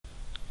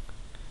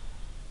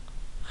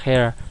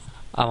Here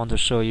I want to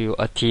show you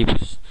a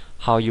tips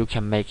how you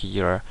can make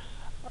your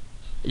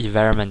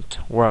environment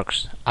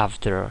works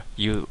after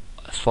you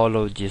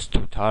follow this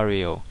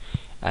tutorial,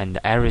 and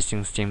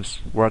everything seems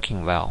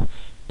working well.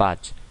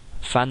 But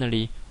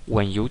finally,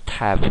 when you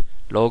type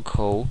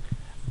local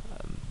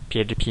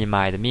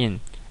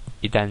PhpMyAdmin,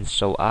 it doesn't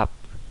show up.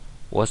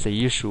 What's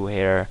the issue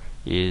here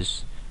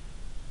is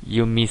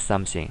you miss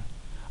something.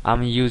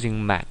 I'm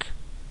using Mac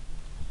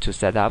to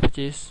set up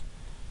this.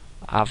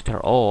 After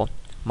all,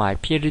 my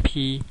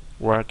PHP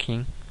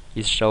working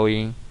is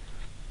showing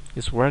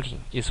it's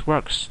working, it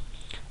works,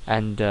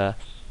 and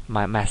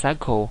my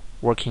mysql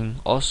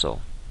working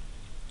also.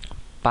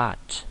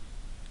 But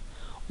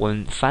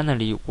when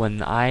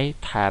I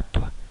type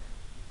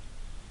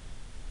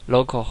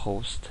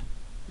localhost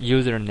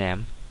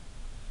username,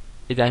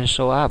 it doesn't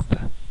show up.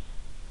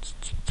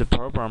 The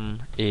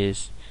problem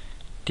is,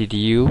 did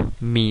you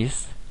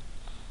miss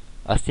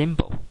a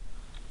symbol?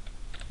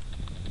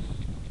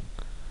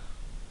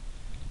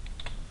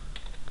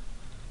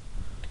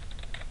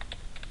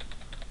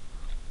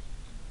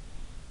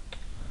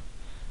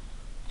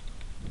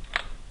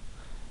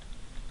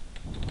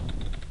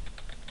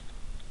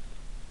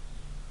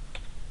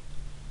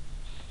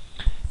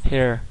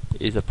 Here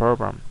is the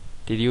problem.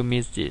 Did you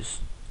miss this?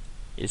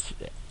 Is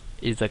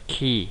a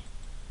key.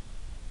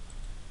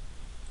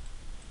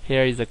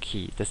 Here is the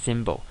key, the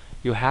symbol.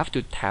 You have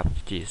to tap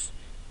this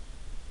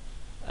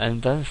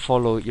and then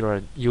follow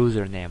your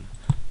username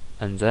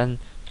and then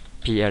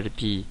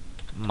PhpMyAdmin.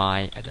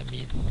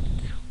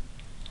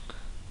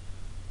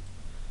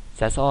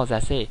 That's all.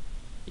 That's it.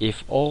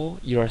 If all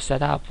your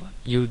setup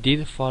you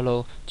did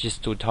follow this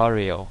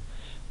tutorial,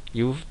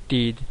 you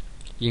did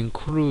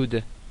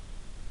include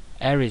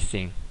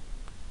everything,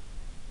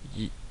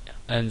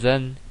 and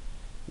then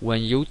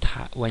when you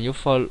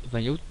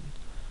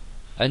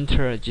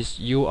enter this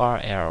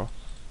URL,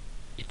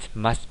 it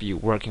must be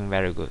working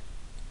very good.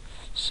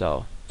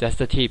 So that's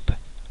the tip,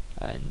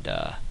 and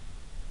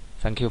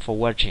thank you for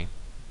watching.